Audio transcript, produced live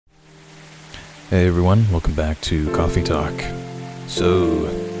Hey everyone, welcome back to Coffee Talk. So,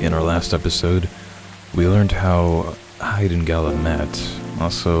 in our last episode, we learned how Hyde and Gala met,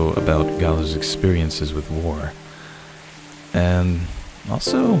 also about Gala's experiences with war. And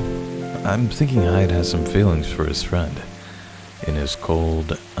also, I'm thinking Hyde has some feelings for his friend, in his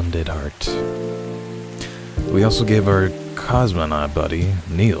cold, undead heart. We also gave our cosmonaut buddy,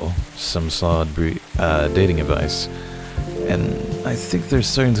 Neil, some solid dating advice, and I think they're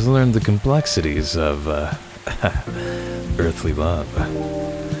starting to learn the complexities of earthly love.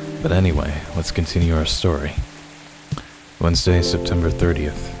 But anyway, let's continue our story. Wednesday, September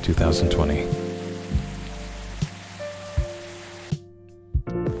 30th, 2020.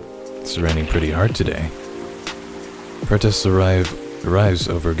 It's raining pretty hard today. Protests arrives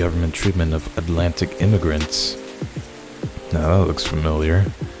over government treatment of Atlantic immigrants. Now that looks familiar.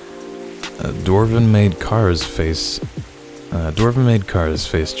 Dwarven-made cars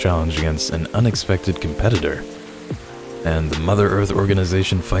face challenge against an unexpected competitor, and the Mother Earth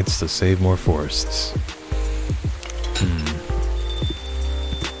organization fights to save more forests.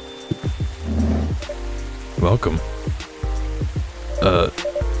 Welcome.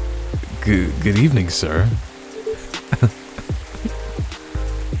 Good evening, sir.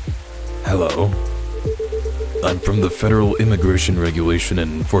 Hello. I'm from the Federal Immigration Regulation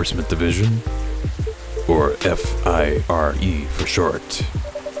and Enforcement Division, or FIRE for short.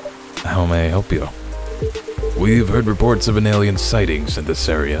 How may I help you? We've heard reports of an alien sightings in this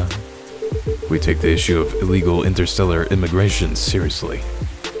area. We take the issue of illegal interstellar immigration seriously.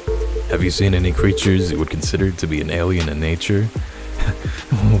 Have you seen any creatures you would consider to be an alien in nature?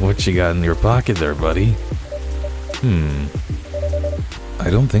 What you got in your pocket there, buddy? I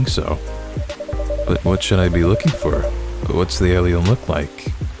don't think so. But what should I be looking for? What's the alien look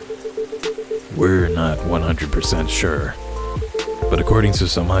like? We're not 100% sure, but according to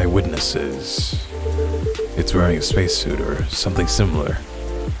some eyewitnesses, it's wearing a spacesuit or something similar.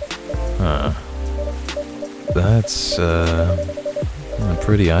 That's a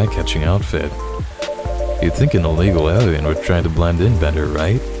pretty eye-catching outfit. You'd think an illegal alien would try to blend in better,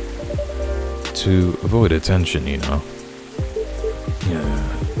 right? To avoid attention, you know.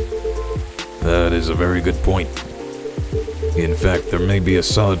 Yeah, that is a very good point. In fact, there may be a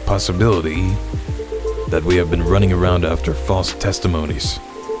solid possibility that we have been running around after false testimonies.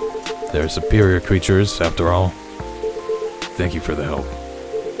 They're superior creatures, after all. Thank you for the help.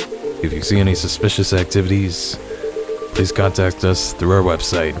 If you see any suspicious activities, please contact us through our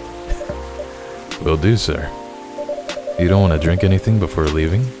website. Will do, sir. You don't want to drink anything before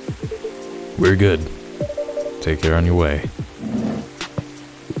leaving? We're good. Take care on your way.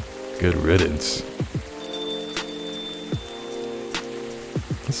 Good riddance.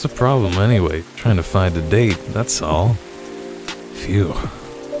 What's the problem anyway? Trying to find a date, that's all. Phew.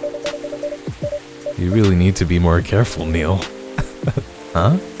 You really need to be more careful, Neil.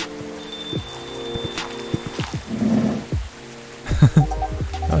 Huh?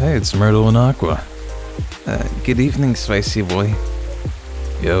 Oh hey, it's Myrtle and Aqua. Good evening, spicy boy.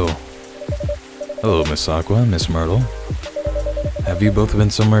 Yo. Hello, Miss Aqua, Miss Myrtle. Have you both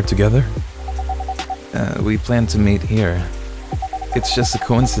been somewhere together? We plan to meet here. It's just a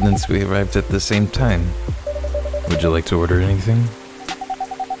coincidence we arrived at the same time. Would you like to order anything?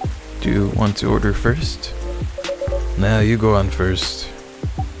 Do you want to order first? Nah, you go on first.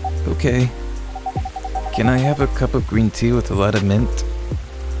 Okay. Can I have a cup of green tea with a lot of mint?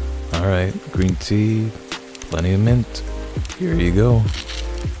 Alright, green tea, plenty of mint. Here you go.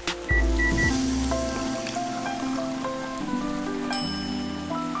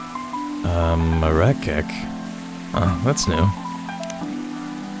 A rat cake. Oh, that's new.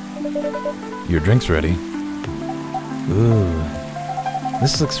 Your drink's ready. Ooh,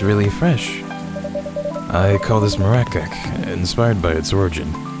 this looks really fresh. I call this Marakek, inspired by its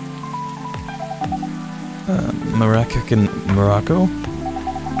origin. Marakek in Morocco?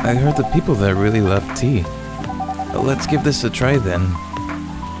 I heard the people there really love tea. Let's give this a try then.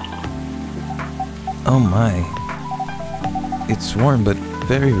 Oh my. It's warm but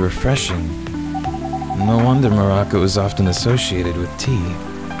very refreshing. No wonder Morocco is often associated with tea.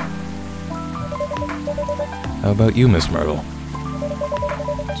 How about you, Miss Myrtle?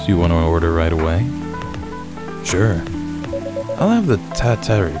 Do you want to order right away? Sure. I'll have the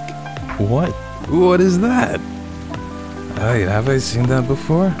Tatarik. What? What is that? Hey, have I seen that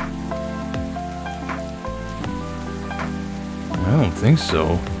before? I don't think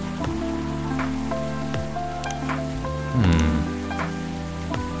so.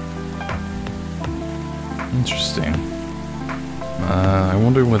 Interesting. I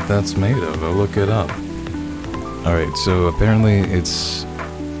wonder what that's made of. I'll look it up. Alright, so apparently it's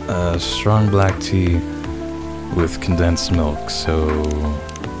Strong black tea with condensed milk, so...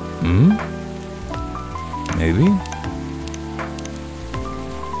 Maybe?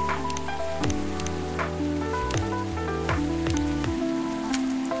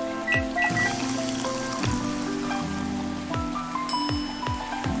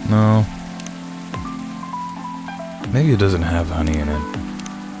 No. Maybe it doesn't have honey in it.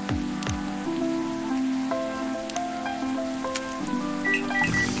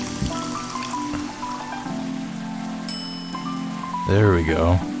 There we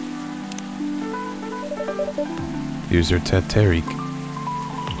go. Here's your teteric.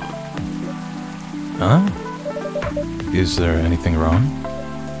 Huh? Is there anything wrong?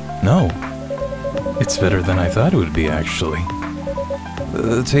 No. It's better than I thought it would be, actually.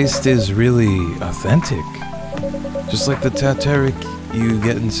 The taste is really authentic. Just like the teteric you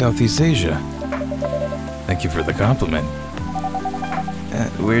get in Southeast Asia. Thank you for the compliment.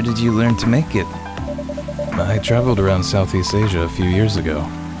 Where did you learn to make it? I traveled around Southeast Asia a few years ago.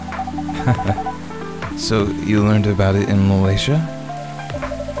 So you learned about it in Malaysia?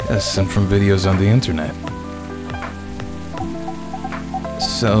 Yes, and from videos on the internet.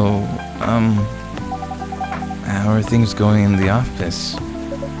 So, how are things going in the office?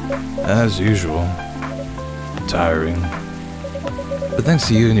 As usual. Tiring. But thanks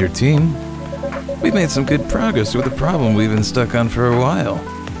to you and your team, we've made some good progress with a problem we've been stuck on for a while.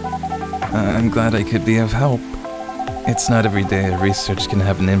 I'm glad I could be of help. It's not every day a research can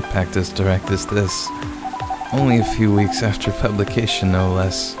have an impact as direct as this. Only a few weeks after publication, no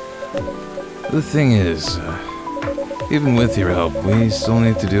less. The thing is, even with your help, we still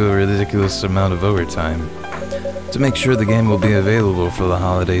need to do a ridiculous amount of overtime to make sure the game will be available for the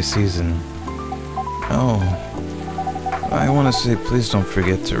holiday season. Oh, I want to say please don't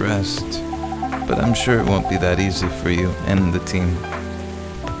forget to rest, but I'm sure it won't be that easy for you and the team.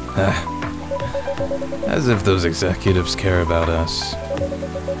 As if those executives care about us.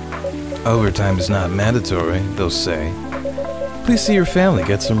 Overtime is not mandatory, they'll say. Please see your family,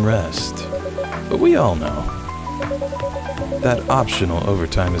 get some rest. But we all know that optional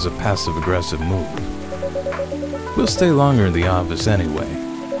overtime is a passive-aggressive move. We'll stay longer in the office anyway.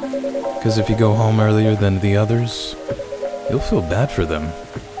 Because if you go home earlier than the others, you'll feel bad for them.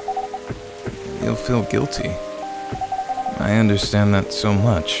 You'll feel guilty. I understand that so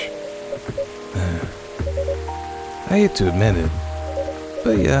much. I hate to admit it,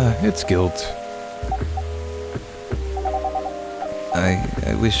 but yeah, it's guilt.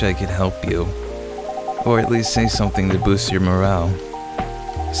 I wish I could help you, or at least say something to boost your morale.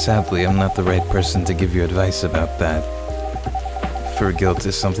 Sadly, I'm not the right person to give you advice about that. For guilt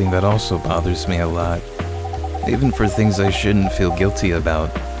is something that also bothers me a lot, even for things I shouldn't feel guilty about.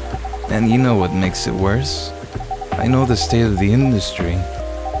 And you know what makes it worse? I know the state of the industry,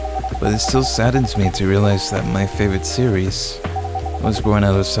 but it still saddens me to realize that my favorite series was born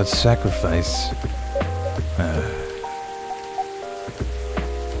out of such sacrifice.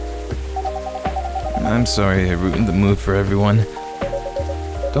 I'm sorry I ruined the mood for everyone.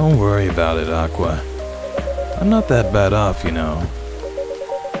 Don't worry about it, Aqua. I'm not that bad off, you know.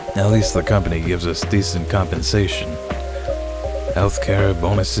 At least the company gives us decent compensation. Healthcare,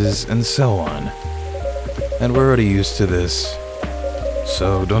 bonuses, and so on. And we're already used to this.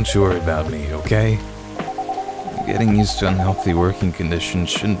 So don't you worry about me, okay? Getting used to unhealthy working conditions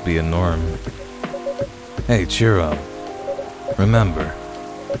shouldn't be a norm. Hey, cheer up. Remember,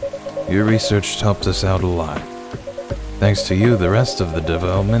 your research helped us out a lot. Thanks to you, the rest of the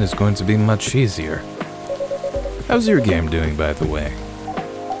development is going to be much easier. How's your game doing, by the way?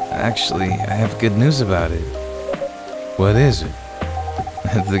 Actually, I have good news about it. What is it?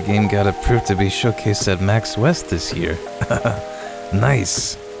 The game got approved to be showcased at Max West this year.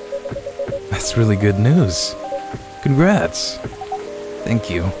 Nice. That's really good news. Congrats. Thank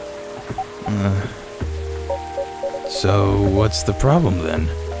you. So, what's the problem then?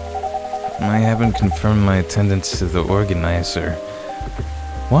 I haven't confirmed my attendance to the organizer.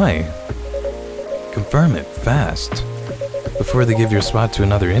 Why? Confirm it, fast. Before they give your spot to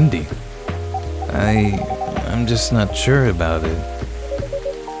another indie. I'm just not sure about it.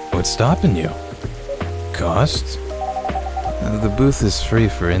 What's stopping you? Cost? The booth is free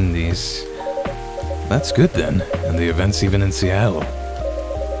for indies. That's good then, and the event's even in Seattle.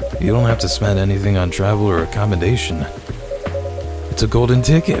 You don't have to spend anything on travel or accommodation. It's a golden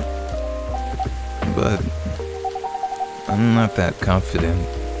ticket. But I'm not that confident.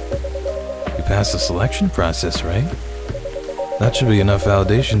 You passed the selection process, right? That should be enough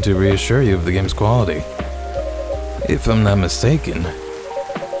validation to reassure you of the game's quality. If I'm not mistaken,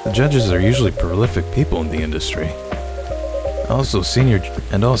 the judges are usually prolific people in the industry. Also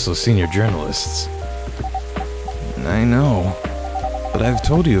senior journalists. I know, but I've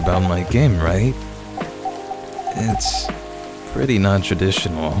told you about my game, right? It's pretty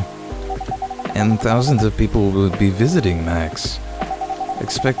non-traditional, and thousands of people would be visiting Max,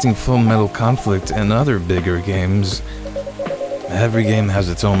 expecting Full Metal Conflict and other bigger games. Every game has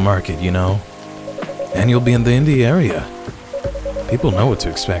its own market, you know? And you'll be in the indie area. People know what to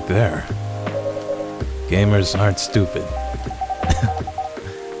expect there. Gamers aren't stupid.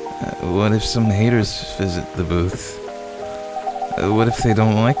 What if some haters visit the booth? What if they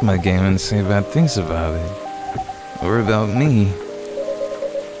don't like my game and say bad things about it? Or about me?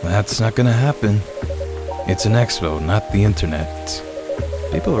 That's not gonna happen. It's an expo, not the internet.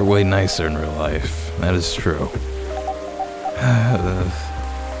 People are way nicer in real life, that is true.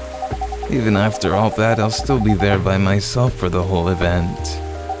 Even after all that, I'll still be there by myself for the whole event.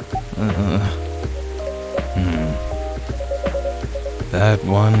 That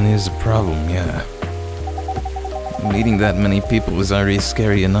one is a problem, yeah. Meeting that many people was already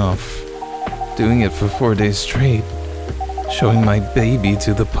scary enough. Doing it for 4 days straight. Showing my baby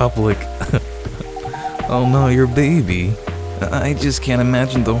to the public. Oh no, your baby. I just can't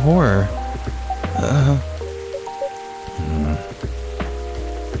imagine the horror.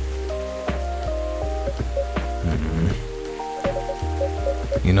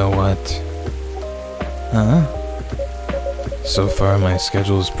 You know what? Huh? So far, my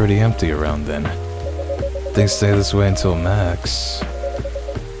schedule is pretty empty around then. Things stay this way until Max.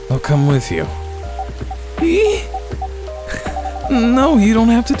 I'll come with you. No, you don't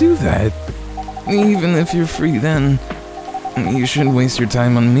have to do that. Even if you're free then, you shouldn't waste your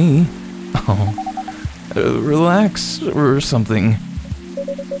time on me. Oh, relax or something.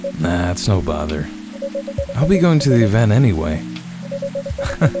 Nah, it's no bother. I'll be going to the event anyway.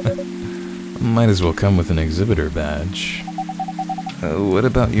 Might as well come with an exhibitor badge. What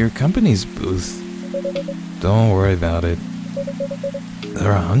about your company's booth? Don't worry about it.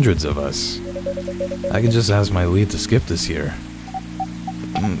 There are hundreds of us. I can just ask my lead to skip this year.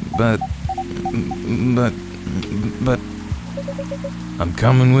 But... I'm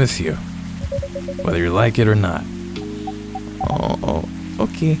coming with you. Whether you like it or not. Oh,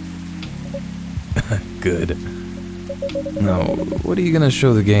 okay. Good. Now, what are you gonna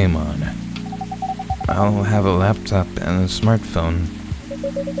show the game on? I'll have a laptop and a smartphone.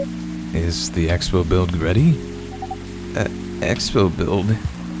 Is the expo build ready? Expo build?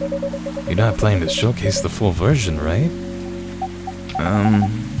 You're not planning to showcase the full version, right?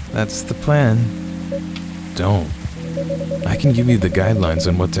 That's the plan. Don't. I can give you the guidelines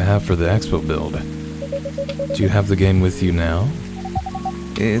on what to have for the expo build. Do you have the game with you now?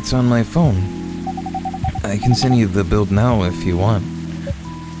 It's on my phone. I can send you the build now if you want.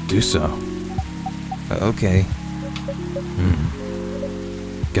 Do so. Okay.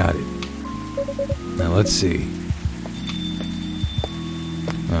 Got it. Now let's see.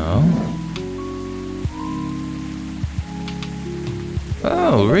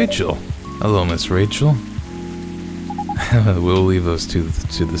 Oh, Rachel. Hello, Miss Rachel. We'll leave those two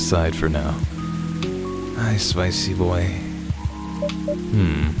to the side for now. Hi, spicy boy.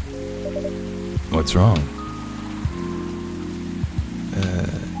 What's wrong?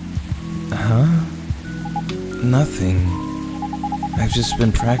 Huh? Nothing. I've just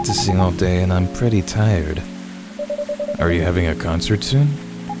been practicing all day and I'm pretty tired. Are you having a concert soon?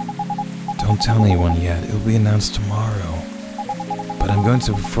 Don't tell anyone yet, it'll be announced tomorrow. But I'm going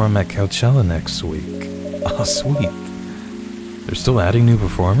to perform at Coachella next week. Oh, sweet. They're still adding new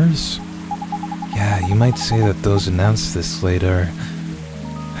performers? Yeah, you might say that those announced this slate are...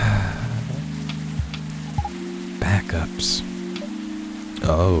 backups.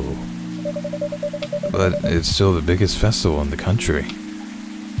 Oh. But it's still the biggest festival in the country.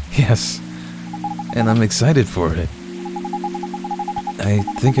 Yes, and I'm excited for it. I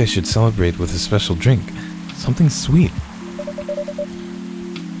think I should celebrate with a special drink. Something sweet.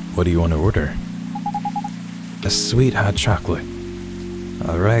 What do you want to order? A sweet hot chocolate.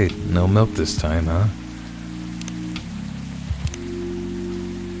 Alright, no milk this time, huh?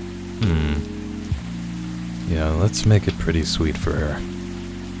 Yeah, let's make it pretty sweet for her.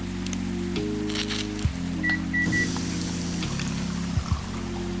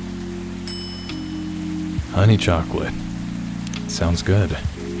 Honey chocolate. Sounds good.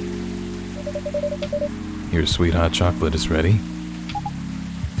 Your sweet hot chocolate is ready.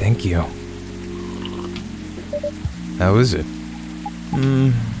 Thank you. How is it?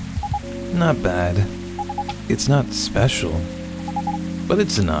 Not bad. It's not special, but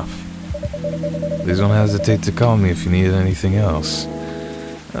it's enough. Please don't hesitate to call me if you need anything else.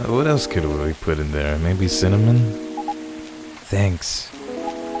 What else could we put in there? Maybe cinnamon? Thanks.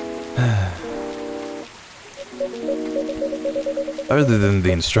 Other than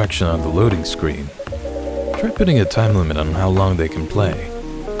the instruction on the loading screen, try putting a time limit on how long they can play.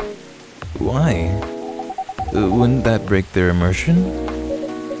 Why? Wouldn't that break their immersion?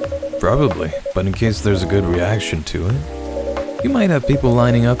 Probably, but in case there's a good reaction to it, you might have people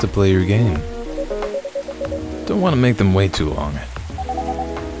lining up to play your game. Don't want to make them wait too long.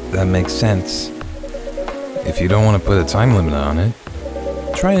 That makes sense. If you don't want to put a time limit on it,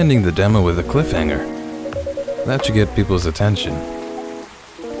 try ending the demo with a cliffhanger. That should get people's attention.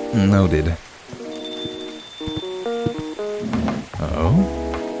 Noted. Oh?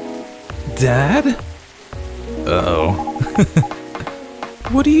 Dad? Uh-oh.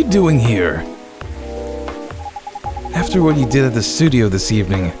 What are you doing here? After what you did at the studio this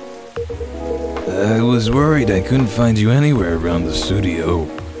evening. I was worried I couldn't find you anywhere around the studio,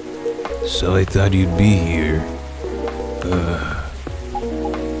 so I thought you'd be here.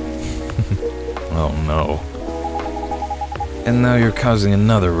 Oh no. And now you're causing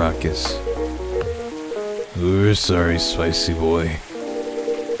another ruckus. We're sorry, spicy boy.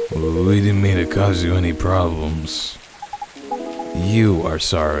 We didn't mean to cause you any problems. You are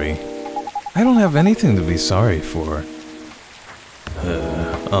sorry. I don't have anything to be sorry for.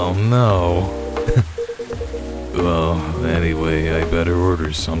 Oh no. Well, anyway, I better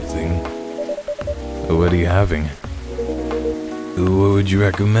order something. What are you having? What would you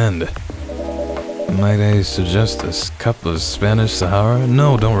recommend? Might I suggest a cup of Spanish Sahara?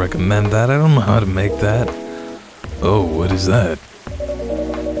 No, don't recommend that. I don't know how to make that. Oh, what is that?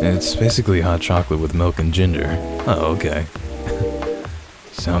 It's basically hot chocolate with milk and ginger. Oh, okay.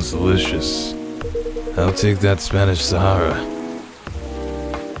 Sounds delicious. I'll take that Spanish Sahara.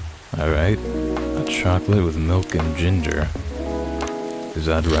 Alright. Hot chocolate with milk and ginger. Is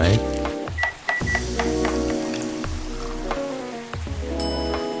that right?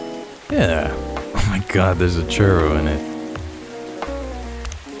 Yeah. Oh my god, there's a churro in it.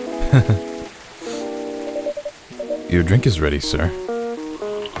 Your drink is ready, sir.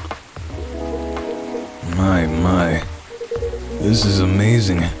 My. This is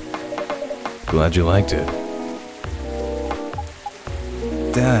amazing. Glad you liked it.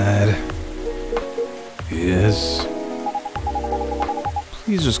 Dad. Yes?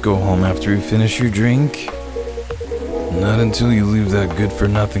 Please just go home after you finish your drink. Not until you leave that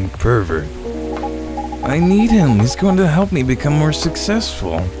good-for-nothing pervert. I need him. He's going to help me become more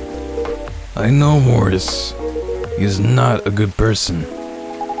successful. I know Morris. He is not a good person.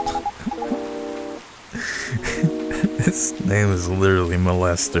 His name is literally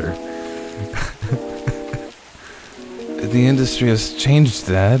Molester. The industry has changed,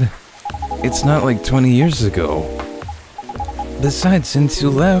 Dad. It's not like 20 years ago. Besides, since you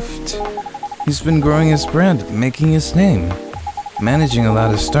left, he's been growing his brand, making his name, managing a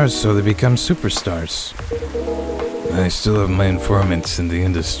lot of stars so they become superstars. I still have my informants in the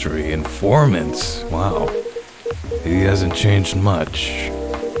industry. Informants? Wow. He hasn't changed much.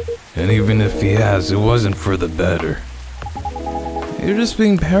 And even if he has, it wasn't for the better. You're just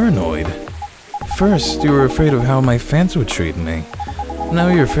being paranoid. First, you were afraid of how my fans would treat me. Now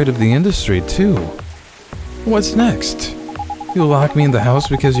you're afraid of the industry, too. What's next? You'll lock me in the house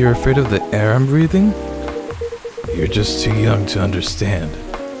because you're afraid of the air I'm breathing? You're just too young to understand.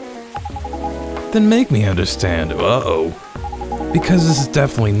 Then make me understand. Uh-oh. Because this is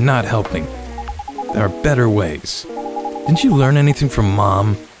definitely not helping. There are better ways. Didn't you learn anything from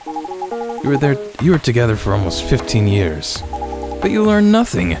Mom? You were together for almost 15 years. But you learned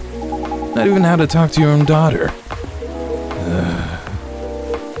nothing. Not even how to talk to your own daughter.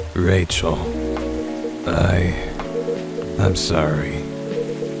 Rachel. I'm sorry.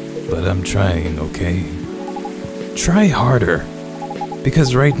 But I'm trying, okay? Try harder.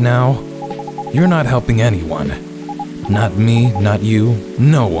 Because right now, you're not helping anyone. Not me, not you,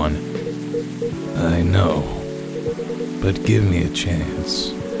 no one. I know. But give me a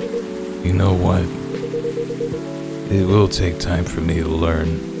chance. You know what? It will take time for me to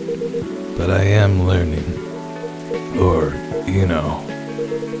learn. But I am learning. Or, you know,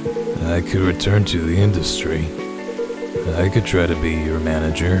 I could return to the industry. I could try to be your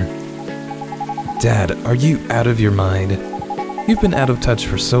manager. Dad, are you out of your mind? You've been out of touch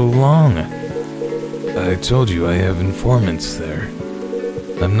for so long. I told you I have informants there.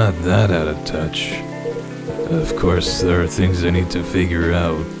 I'm not that out of touch. Of course, there are things I need to figure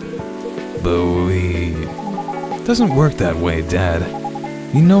out. But Doesn't work that way, Dad.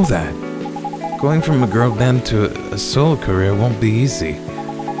 You know that. Going from a girl band to a solo career won't be easy.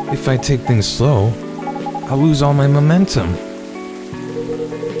 If I take things slow, I'll lose all my momentum.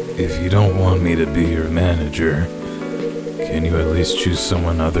 If you don't want me to be your manager, Can you at least choose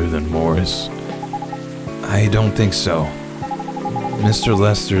someone other than Morris? I don't think so. Mr.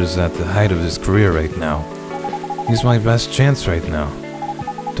 Lester is at the height of his career right now. He's my best chance right now.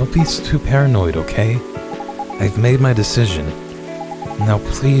 Don't be too paranoid, okay? I've made my decision. Now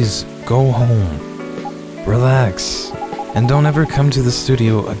please, go home. Relax. And don't ever come to the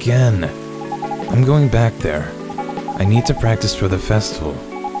studio again. I'm going back there. I need to practice for the festival.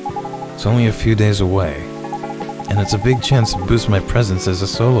 It's only a few days away. And it's a big chance to boost my presence as a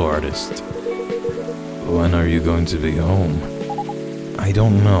solo artist. When are you going to be home? I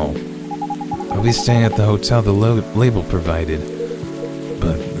don't know. I'll be staying at the hotel the label provided.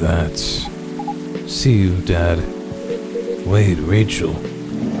 But that's... See you, Dad. Wait, Rachel.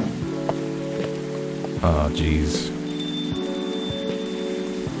 Aw, jeez.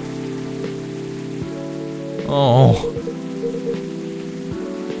 Oh.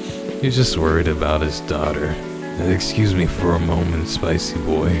 He's just worried about his daughter. Excuse me for a moment, spicy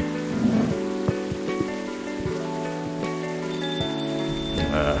boy.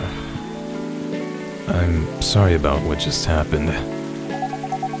 I'm sorry about what just happened.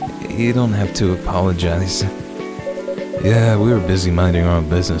 You don't have to apologize. Yeah, we were busy minding our own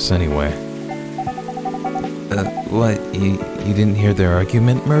business anyway. What? You didn't hear their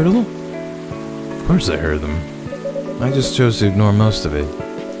argument, Myrtle? Of course I heard them. I just chose to ignore most of it.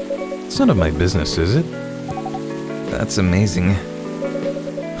 It's none of my business, is it? That's amazing.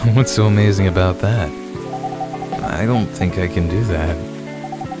 What's so amazing about that? I don't think I can do that.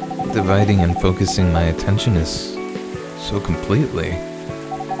 Dividing and focusing my attention is so completely.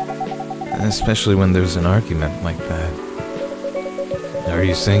 Especially when there's an argument like that. Are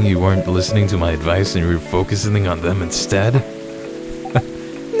you saying you weren't listening to my advice and you were focusing on them instead?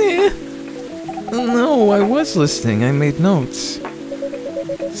 No, I was listening. I made notes.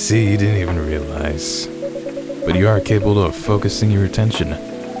 See, you didn't even realize. But you are capable of focusing your attention.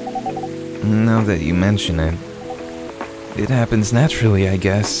 Now that you mention it, it happens naturally, I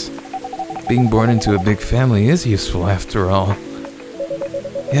guess. Being born into a big family is useful after all.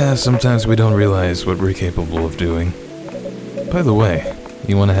 Yeah, sometimes we don't realize what we're capable of doing. By the way,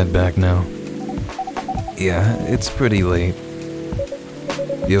 you want to head back now? Yeah, it's pretty late.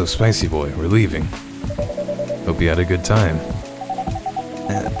 Yo, spicy boy, we're leaving. Hope you had a good time.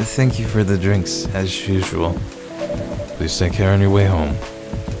 Thank you for the drinks, as usual. Please take care on your way home.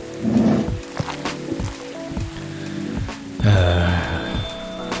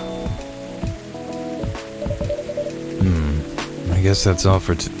 I guess that's all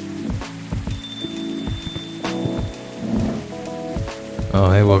for Oh,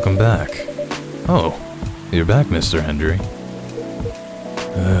 hey, welcome back. Oh, you're back, Mr. Hendry.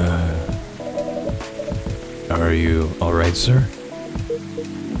 Are you alright, sir?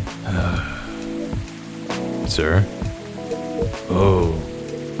 Sir? Oh,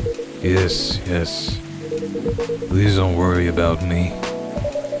 yes. Please don't worry about me.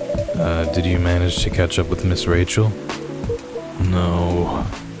 Did you manage to catch up with Miss Rachel? No,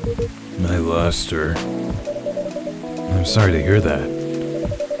 I lost her. I'm sorry to hear that,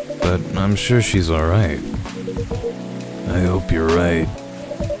 but I'm sure she's alright. I hope you're right.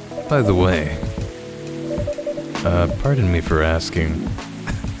 By the way, pardon me for asking.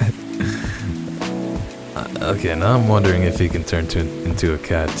 Okay, now I'm wondering if he can turn into a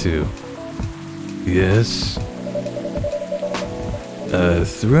cat too. Yes?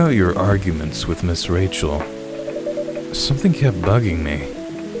 Throughout your arguments with Miss Rachel, something kept bugging me.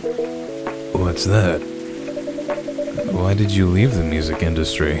 What's that? Why did you leave the music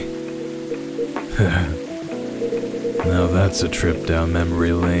industry? Now that's a trip down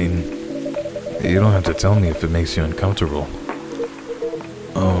memory lane. You don't have to tell me if it makes you uncomfortable.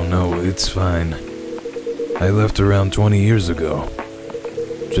 Oh no, it's fine. I left around 20 years ago,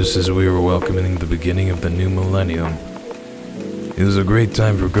 just as we were welcoming the beginning of the new millennium. It was a great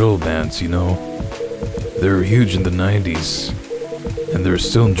time for girl bands, you know. They were huge in the 90s, and they're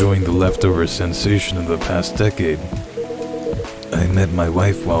still enjoying the leftover sensation of the past decade. I met my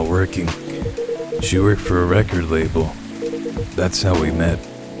wife while working. She worked for a record label. That's how we met.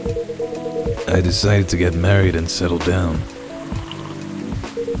 I decided to get married and settle down.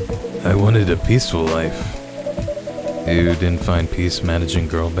 I wanted a peaceful life. You didn't find peace managing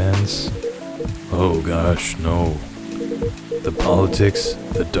girl bands? Oh gosh, no. The politics,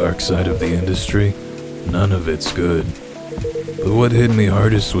 the dark side of the industry, none of it's good. But what hit me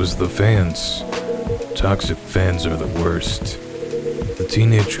hardest was the fans. Toxic fans are the worst. The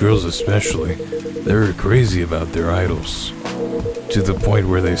teenage girls especially, they were crazy about their idols. To the point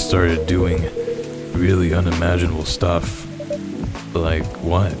where they started doing really unimaginable stuff. Like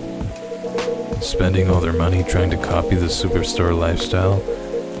what? spending all their money trying to copy the superstar lifestyle,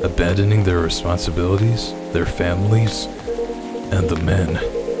 abandoning their responsibilities, their families, and the men.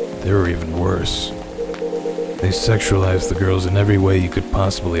 They were even worse. They sexualized the girls in every way you could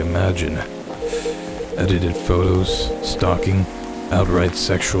possibly imagine. Edited photos, stalking, outright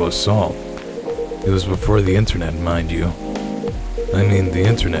sexual assault. It was before the internet, mind you. I mean, the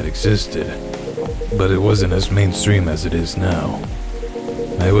internet existed, but it wasn't as mainstream as it is now.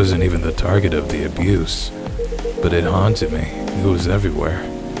 I wasn't even the target of the abuse, but it haunted me. It was everywhere.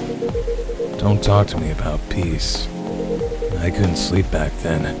 Don't talk to me about peace. I couldn't sleep back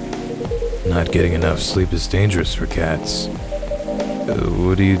then. Not getting enough sleep is dangerous for cats.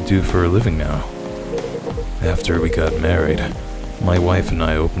 What do you do for a living now? After we got married, my wife and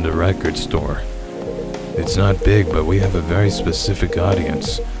I opened a record store. It's not big, but we have a very specific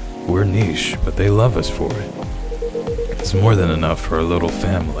audience. We're niche, but they love us for it. It's more than enough for a little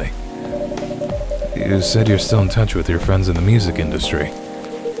family. You said you're still in touch with your friends in the music industry.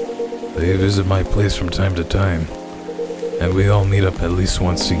 They visit my place from time to time, and we all meet up at least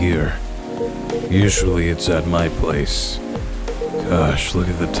once a year. Usually it's at my place. Gosh, look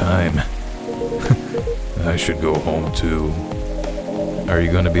at the time. I should go home too. Are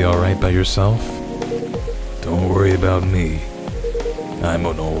you gonna be alright by yourself? Don't worry about me. I'm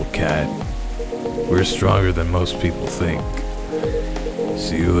an old cat. We're stronger than most people think.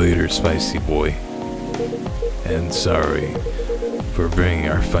 See you later, spicy boy. And sorry for bringing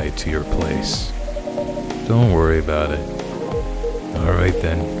our fight to your place. Don't worry about it. Alright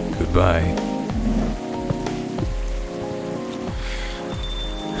then, goodbye.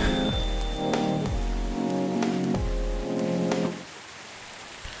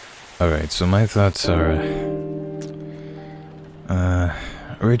 Alright, so my thoughts are...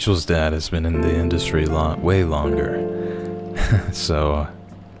 Rachel's dad has been in the industry way longer. So,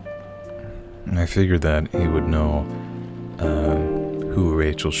 I figured that he would know who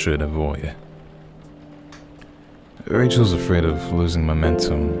Rachel should avoid. Rachel's afraid of losing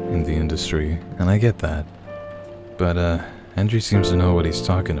momentum in the industry, and I get that. But, Henry seems to know what he's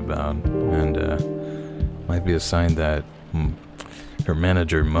talking about, and, might be a sign that her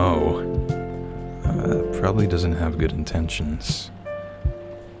manager, Mo, probably doesn't have good intentions.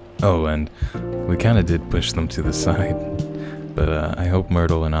 Oh, and we kinda did push them to the side, but I hope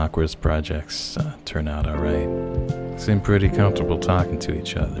Myrtle and Aqua's projects turn out alright. Seem pretty comfortable talking to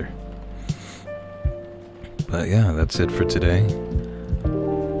each other. But yeah, that's it for today.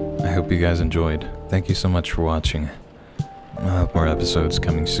 I hope you guys enjoyed. Thank you so much for watching. I'll have more episodes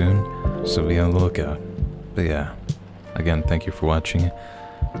coming soon, so be on the lookout. But yeah, again, thank you for watching.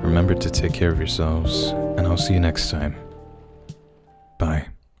 Remember to take care of yourselves, and I'll see you next time. Bye.